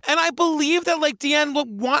together. And I believe that like Deanne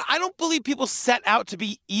I don't believe people set out to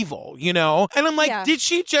be evil, you know? And I'm like, did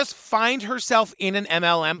she just find herself in an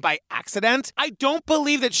MLM by accident? I don't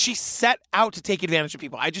believe that she set out to take advantage of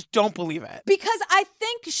people. I just don't believe it. Because I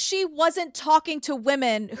think she wasn't talking to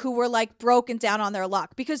women who were like broken down on their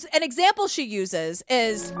luck. Because an example she uses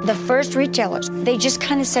is the first retailers. They just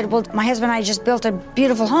kind of said, well, my husband and I just built a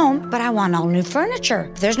beautiful home, but I want all new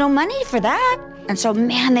furniture. There's no money for that. And so,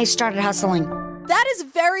 man, they started hustling. That is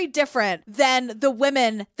very different than the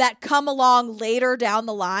women that come along later down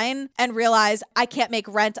the line and realize I can't make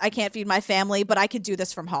rent, I can't feed my family, but I can do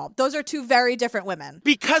this from home. Those are two very different women.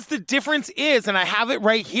 Because the difference is, and I have it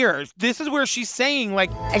right here, this is where she's saying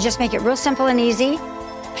like, I just make it real simple and easy.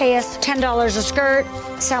 Pay us $10 a skirt,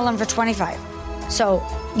 sell them for $25. So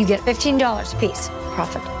you get $15 a piece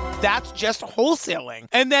profit. That's just wholesaling.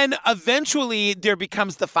 And then eventually there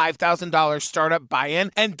becomes the $5,000 startup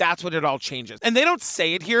buy-in, and that's when it all changes. And they don't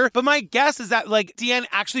say it here, but my guess is that like Deanne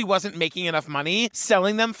actually wasn't making enough money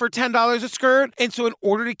selling them for $10 a skirt. And so in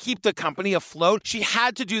order to keep the company afloat, she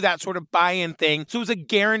had to do that sort of buy-in thing. So it was a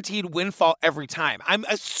guaranteed windfall every time. I'm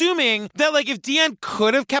assuming that like if Deanne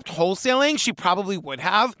could have kept wholesaling, she probably would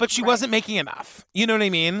have, but she wasn't making enough. You know what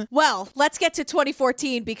I mean? Well, let's get to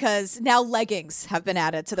 2014 because now leggings have been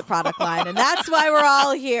added to the product line, and that's why we're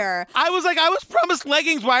all here. I was promised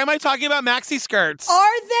leggings. Why am I talking about maxi skirts?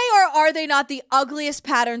 Are they or are they not the ugliest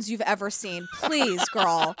patterns you've ever seen? Please,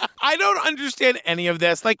 girl. I don't understand any of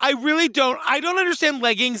this. Like, I really don't. I don't understand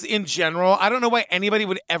leggings in general. I don't know why anybody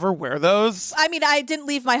would ever wear those. I mean, I didn't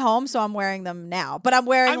leave my home, so I'm wearing them now. But I'm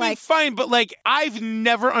wearing fine, but like, I've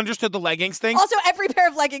never understood the leggings thing. Also, every pair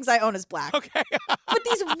of leggings I own is black. Okay. But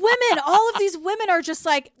these women, all of these women are just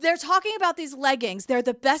like, they're talking about these leggings. They're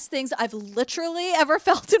the best things I've literally ever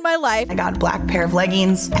felt in my life. I got a black pair of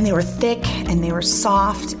leggings, and they were thick, and they were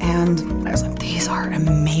soft, and I was like, these are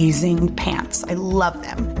amazing pants. I love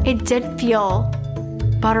them. It did feel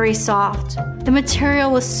buttery soft. The material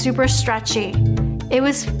was super stretchy. It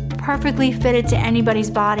was perfectly fitted to anybody's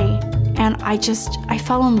body, and I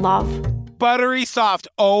fell in love. Buttery soft.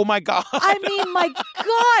 Oh my God. I mean, my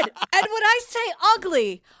God. And when I say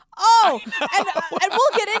ugly, and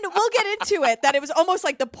we'll get into it, that it was almost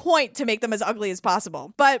like the point to make them as ugly as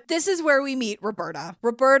possible. But this is where we meet Roberta.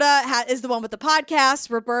 Roberta is the one with the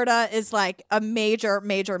podcast. Roberta is like a major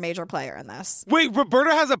player in this. Wait,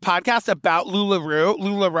 Roberta has a podcast about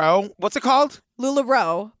LuLaRoe. What's it called?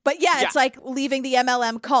 LuLaRoe. But yeah, it's like leaving the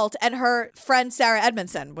MLM cult, and her friend Sarah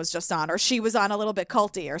Edmondson was just on, or she was on a little bit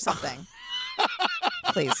culty or something.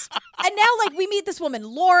 Please. And now, like, we meet this woman,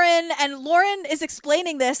 Lauren, and Lauren is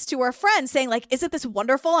explaining this to her friends, saying, like, isn't this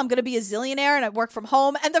wonderful? I'm going to be a zillionaire and I work from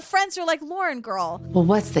home. And the friends are like, Lauren, girl. Well,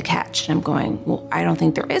 what's the catch? And I'm going, well, I don't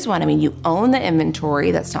think there is one. I mean, you own the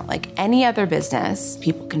inventory. That's not like any other business.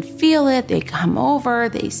 People can feel it. They come over.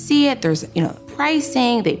 They see it. There's,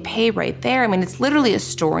 pricing. They pay right there. I mean, it's literally a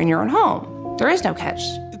store in your own home. There is no catch.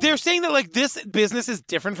 They're saying that, like, this business is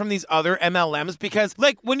different from these other MLMs because,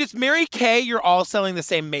 like, when it's Mary Kay, you're all selling the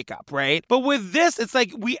same makeup, right? But with this, it's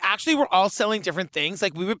like we actually were all selling different things.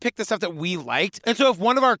 Like, we would pick the stuff that we liked. And so if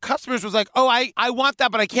one of our customers was like, oh, I want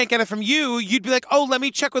that, but I can't get it from you, you'd be like, oh, let me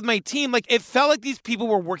check with my team. Like, it felt like these people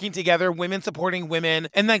were working together, women supporting women.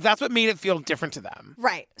 And, like, that's what made it feel different to them.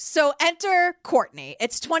 Right. So enter Courtney.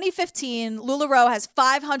 It's 2015. LuLaRoe has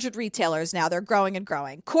 500 retailers now. They're growing and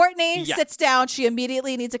growing. Courtney sits down. She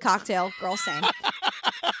immediately needs a cocktail. Girl, same.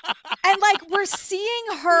 And like, we're seeing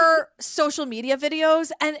her social media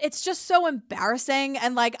videos and it's just so embarrassing.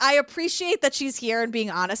 And like, I appreciate that she's here and being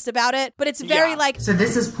honest about it, but it's very like. So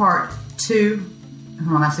this is part 2.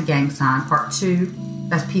 Hold on, that's a gang sign. Part 2.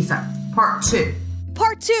 That's peace out. Part 2.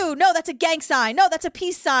 Part 2, no, that's a gang sign. No, that's a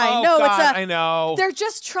peace sign. Oh, no, God, I know. They're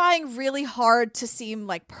just trying really hard to seem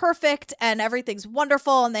like perfect and everything's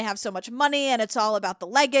wonderful and they have so much money and it's all about the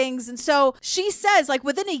leggings. And so she says like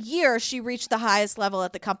within a year, she reached the highest level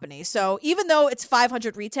at the company. So even though it's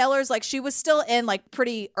 500 retailers, like she was still in like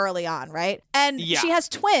pretty early on, right? And she has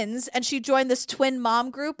twins and she joined this twin mom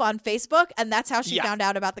group on Facebook and that's how she found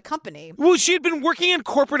out about the company. Well, she had been working in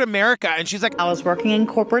corporate America and she's like, I was working in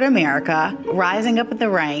corporate America, rising up in the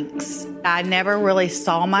ranks. I never really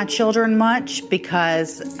saw my children much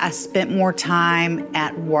because I spent more time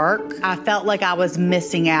at work. I felt like I was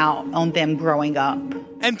missing out on them growing up.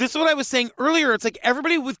 And this is what I was saying earlier. It's like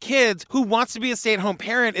everybody with kids who wants to be a stay-at-home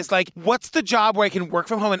parent is like, what's the job where I can work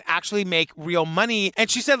from home and actually make real money? And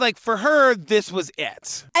she said, like, for her, this was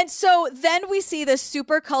it. And so then we see this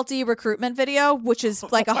super culty recruitment video, which is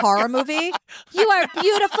like a horror movie. You are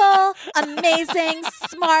beautiful, amazing,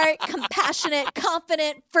 smart, compassionate,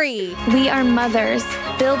 confident, free. We are mothers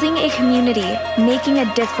building a community, making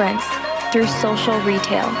a difference through social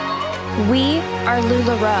retail. We are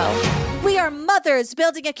LuLaRoe. We are mothers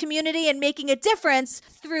building a community and making a difference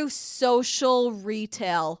through social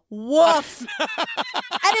retail. Woof.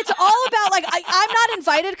 And it's all about like, I'm not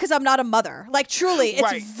invited because I'm not a mother. Like truly,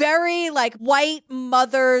 it's very like white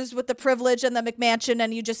mothers with the privilege and the McMansion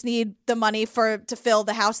and you just need the money to fill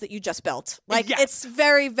the house that you just built. Like it's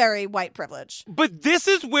very, very white privilege. But this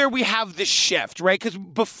is where we have the shift, right? Because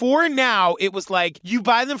before now, it was like you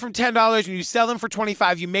buy them for $10 and you sell them for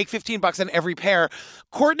 $25, you make $15 on every pair.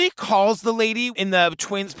 Courtney calls the lady in the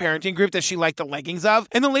twins parenting group that she liked the leggings of.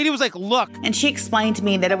 And the lady was like, look. And she explained to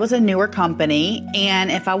me that it was a newer company.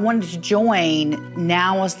 And if I wanted to join,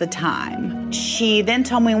 now was the time. She then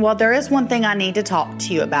told me, well, there is one thing I need to talk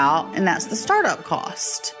to you about. And that's the startup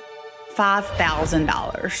cost.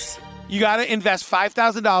 $5,000. You got to invest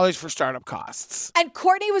 $5,000 for startup costs. And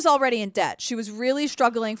Courtney was already in debt. She was really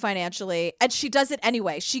struggling financially, and she does it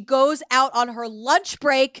anyway. She goes out on her lunch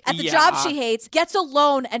break at the job she hates, gets a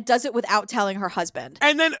loan, and does it without telling her husband.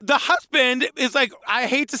 And then the husband is like, I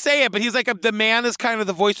hate to say it, but he's like, the man is kind of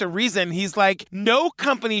the voice of reason. He's like, no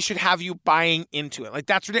company should have you buying into it. Like,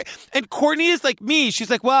 that's ridiculous. And Courtney is like me. She's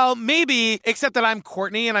like, well, maybe, except that I'm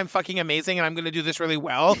Courtney and I'm fucking amazing and I'm going to do this really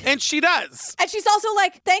well. And she does. And she's also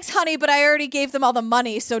like, thanks, honey, but I already gave them all the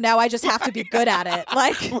money, so now I just have to be good at it.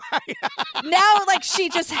 Like, now, like, she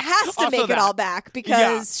just has to make it all back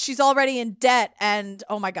because she's already in debt, and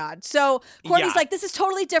oh my God. So Courtney's like, this is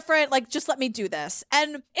totally different. Like, just let me do this.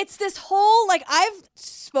 And it's this whole, like, I've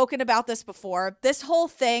spoken about this before. This whole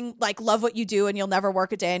thing, like, love what you do and you'll never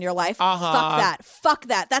work a day in your life. Fuck that. Fuck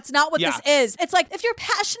that. That's not what this is. It's like, if you're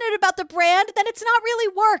passionate about the brand, then it's not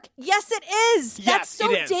really work. Yes, it is. Yes, that's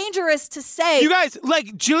so dangerous to say. You guys, like,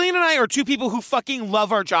 Jillian and I are two people who fucking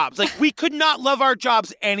love our jobs. Like, we could not love our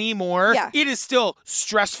jobs anymore. It is still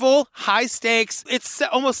stressful, high stakes. It's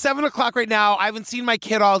almost 7 o'clock right now. I haven't seen my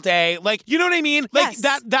kid all day. Like, you know what I mean? Like,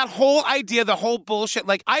 that whole idea, the whole bullshit.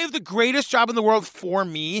 Like, I have the greatest job in the world for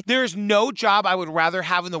me. There is no job I would rather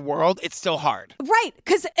have in the world. It's still hard. Right,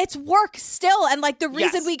 because it's work still. And, like, the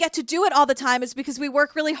reason we get to do it all the time is because we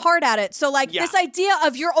work really hard at it. So, like, this idea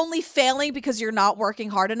of you're only failing because you're not working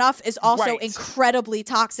hard enough is also incredibly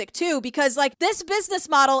toxic, too. Because, like, this business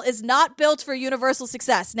model is not built for universal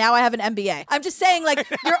success. Now I have an MBA. I'm just saying, like,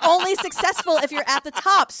 you're only successful if you're at the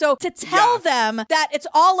top. So to tell them that it's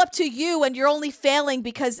all up to you and you're only failing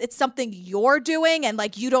because it's something you're doing and,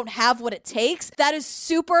 like, you don't have what it takes, that is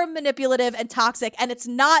super manipulative and toxic. And it's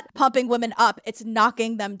not pumping women up. It's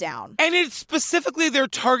knocking them down. And it's specifically, they're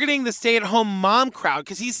targeting the stay-at-home mom crowd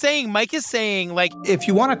because Mike is saying, like, if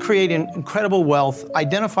you want to create incredible wealth,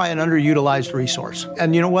 identify an underutilized resource.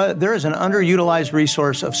 And you know what? There is an underutilized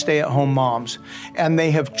resource of stay-at-home moms, and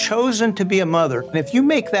they have chosen to be a mother. And if you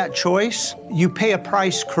make that choice, you pay a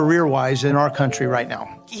price career-wise in our country right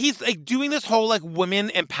now. He's like doing this whole like women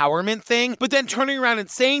empowerment thing, but then turning around and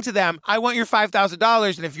saying to them, I want your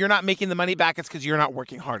 $5,000. And if you're not making the money back, it's because you're not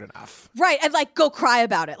working hard enough. Right. And like, go cry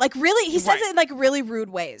about it. Like really, he says it in like really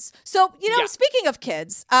rude ways. So, you know, speaking of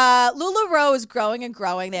kids, LuLaRoe is growing and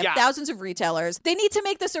growing. They have thousands of retailers. They need to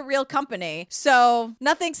make this a real company. So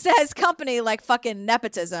nothing says company like fucking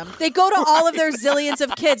nepotism. They go to all of their zillions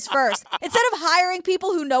of kids first. Instead of hiring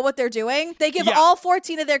people who know what they're doing, they give all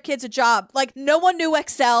 14 of their kids a job. Like no one knew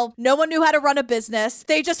Excel. No one knew how to run a business.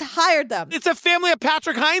 They just hired them. It's a family of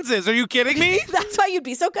Patrick Hineses. Are you kidding me? That's why you'd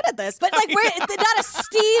be so good at this. But like, we're not a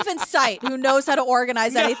Steve in sight who knows how to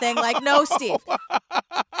organize anything. Like, no Steve.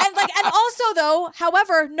 And also though,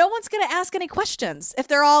 however, no one's going to ask any questions if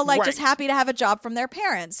they're all like just happy to have a job from their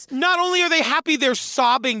parents. Not only are they happy, they're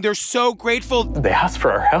sobbing. They're so grateful. They asked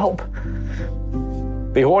for our help.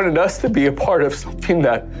 They wanted us to be a part of something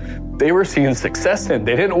that they were seeing success in.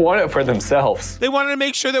 They didn't want it for themselves. They wanted to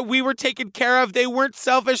make sure that we were taken care of. They weren't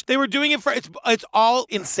selfish. They were doing it for, it's all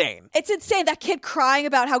insane. It's insane. That kid crying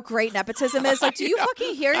about how great nepotism is. Like, do you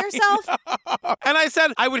fucking hear yourself? And I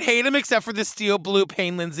said, I would hate him except for the steel blue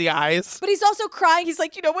Payne Lindsay eyes. But he's also crying. He's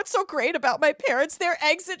like, you know what's so great about my parents? Their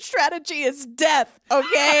exit strategy is death,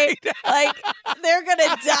 okay? Like, they're going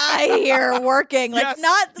to die here working. Like,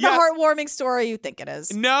 not the heartwarming story you think it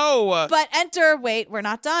is. No. But enter, wait, we're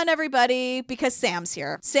not done, everybody, because Sam's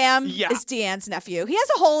here. Sam is Deanne's nephew. He has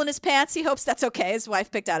a hole in his pants. He hopes that's okay. His wife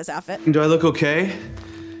picked out his outfit. Do I look okay?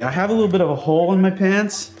 I have a little bit of a hole in my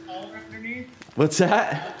pants. What's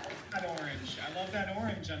that? That orange. I love that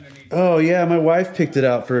orange underneath. Oh, yeah, my wife picked it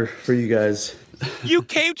out for you guys. You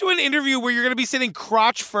came to an interview where you're going to be sitting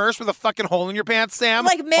crotch first with a fucking hole in your pants, Sam?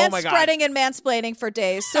 Like manspreading and mansplaining for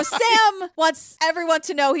days. So Sam wants everyone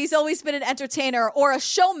to know he's always been an entertainer or a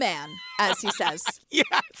showman, as he says. Yes.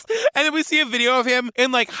 And then we see a video of him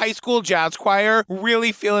in like high school jazz choir,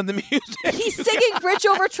 really feeling the music. He's singing Bridge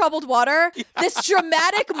Over Troubled Water. This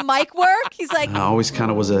dramatic mic work. He's like... I always kind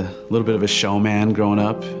of was a little bit of a showman growing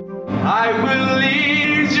up. I will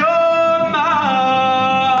lead your mind.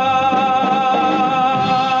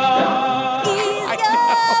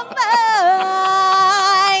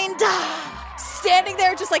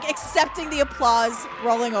 Just like accepting the applause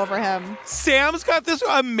rolling over him. Sam's got this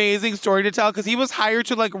amazing story to tell because he was hired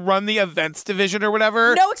to like run the events division or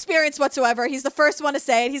whatever. No experience whatsoever. He's the first one to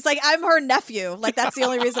say it. He's like, I'm her nephew. Like, that's the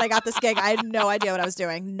only reason I got this gig. I had no idea what I was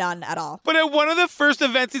doing. None at all. But at one of the first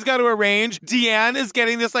events he's got to arrange, Deanne is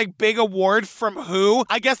getting this like big award from who?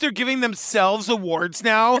 I guess they're giving themselves awards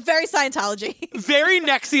now. Very Scientology. Very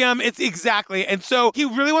NXIVM. It's exactly. And so he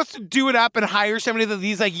really wants to do it up and hire somebody that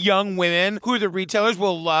these like young women who are the retailers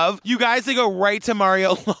will love. You guys, they go right to Mario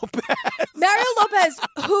Lopez. Mario Lopez,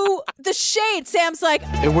 who the shade, Sam's like...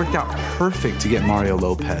 It worked out perfect to get Mario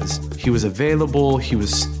Lopez. He was available. He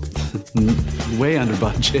was way under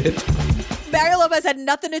budget. Mario Lopez had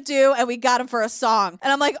nothing to do, and we got him for a song.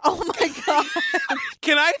 And I'm like, oh my God.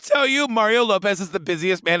 Can I tell you, Mario Lopez is the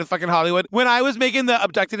busiest man in fucking Hollywood. When I was making the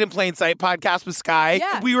Abducted in Plain Sight podcast with Sky,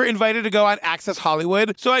 we were invited to go on Access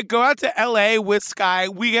Hollywood. So I go out to LA with Sky.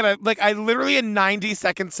 We get literally a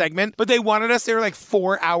 90-second segment, but they wanted us there like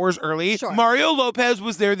 4 hours early. Sure. Mario Lopez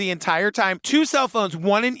was there the entire time. 2 cell phones,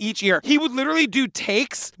 one in each ear. He would literally do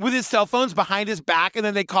takes with his cell phones behind his back, and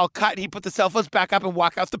then they call cut, and he put the cell phones back up and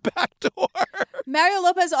walk out the back door. Mario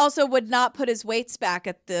Lopez also would not put his weights back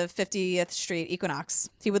at the 50th Street Equinox.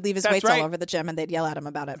 He would leave his weights all over the gym, and they'd yell at him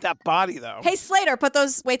about it. That body, though. Hey, Slater, put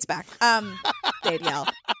those weights back. They'd yell.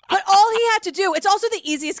 But all he had to do, it's also the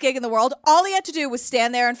easiest gig in the world. All he had to do was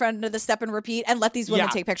stand there in front of the step and repeat and let these women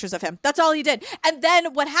take pictures of him. That's all he did. And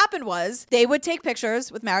then what happened was they would take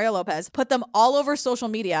pictures with Mario Lopez, put them all over social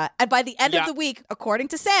media. And by the end of the week, according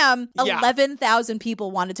to Sam, 11,000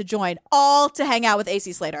 people wanted to join, all to hang out with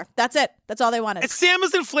AC Slater. That's it. That's all they wanted. Sam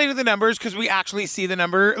has inflated the numbers because we actually see the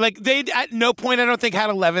number. Like, they at no point, I don't think, had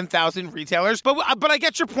 11,000 retailers. But I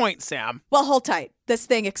get your point, Sam. Well, hold tight. This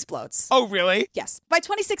thing explodes. Oh, really? Yes. By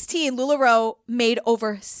 2016, LuLaRoe made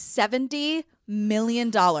over $70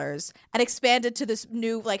 million and expanded to this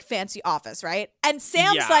new, like, fancy office, right? And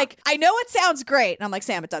Sam's like, I know it sounds great. And I'm like,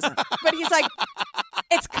 Sam, it doesn't. But he's like,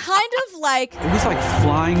 it's kind of like... It was like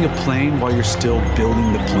flying a plane while you're still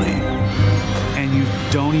building the plane. And you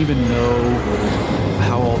don't even know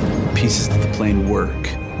how all the pieces of the plane work.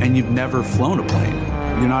 And you've never flown a plane.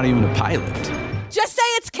 You're not even a pilot. Just say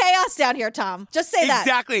it's chaos down here, Tom. Just say that.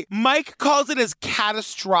 Exactly. Mike calls it as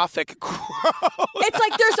catastrophic growth. It's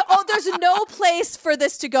like there's no place for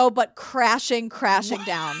this to go but crashing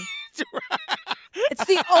down. It's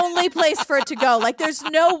the only place for it to go. Like, there's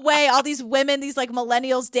no way all these women, these like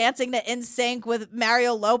millennials dancing to NSYNC with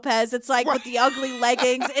Mario Lopez. It's like with the ugly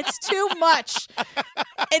leggings. It's too much.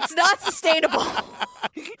 It's not sustainable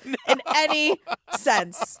in any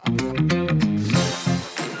sense.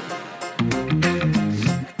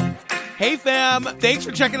 Hey fam, thanks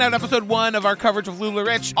for checking out episode 1 of our coverage of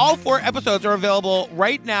LuLaRich. All 4 episodes are available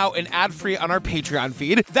right now and ad-free on our Patreon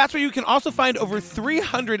feed. That's where you can also find over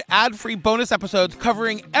 300 ad-free bonus episodes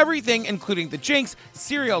covering everything, including The Jinx,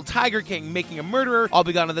 Serial, Tiger King, Making a Murderer, All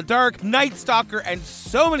Be Gone in the Dark, Night Stalker, and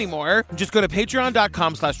so many more. Just go to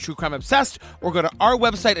patreon.com/truecrimeobsessed or go to our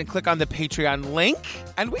website and click on the Patreon link.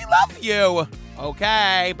 And we love you.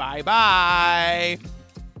 Okay, bye-bye.